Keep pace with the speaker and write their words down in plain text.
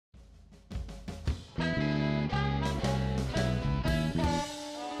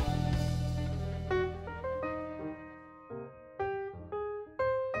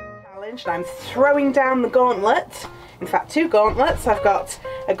And I'm throwing down the gauntlet. In fact, two gauntlets. I've got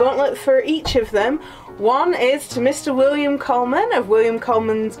a gauntlet for each of them. One is to Mr. William Coleman of William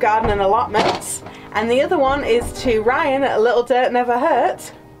Coleman's Garden and Allotments, and the other one is to Ryan at A Little Dirt Never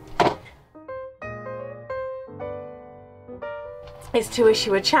Hurt. Is to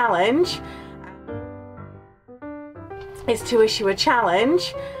issue a challenge.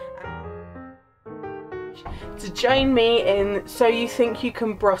 To join me in So You Think You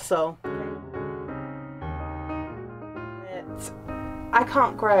Can Brussel. I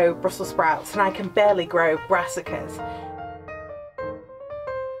can't grow Brussels sprouts and I can barely grow brassicas.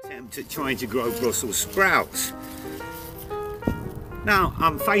 Attempt at trying to grow Brussels sprouts. Now,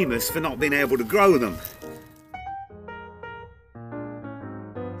 I'm famous for not being able to grow them.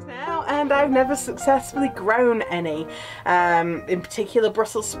 And I've never successfully grown any, in particular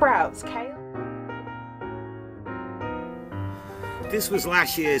Brussels sprouts. Kale? This was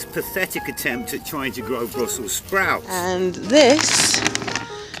last year's pathetic attempt at trying to grow Brussels sprouts. And this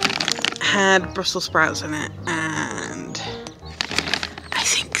had Brussels sprouts in it, and I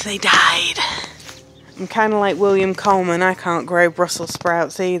think they died. I'm kind of like William Coleman, I can't grow Brussels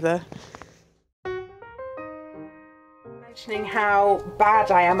sprouts either. Mentioning how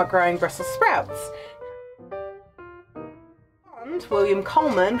bad I am at growing Brussels sprouts. And William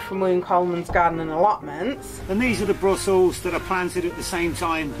Coleman from William Coleman's Garden and Allotments. And these are the Brussels that are planted at the same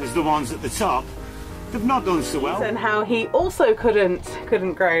time as the ones at the top. They've not done so well. And how he also couldn't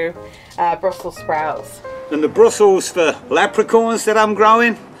grow Brussels sprouts. And the Brussels for leprechauns that I'm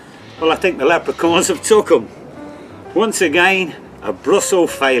growing, well, I think the leprechauns have took them. Once again, a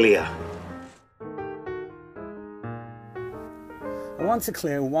Brussels failure. I want to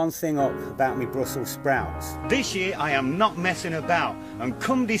clear one thing up about me Brussels sprouts. This year I am not messing about, and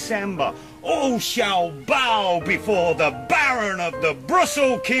come December, all shall bow before the Baron of the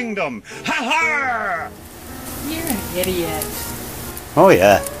Brussels Kingdom. Ha ha! You're an idiot. Oh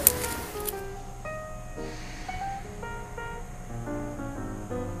yeah.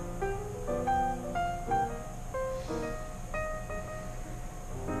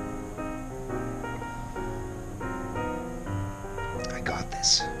 I got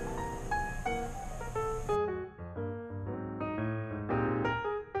this.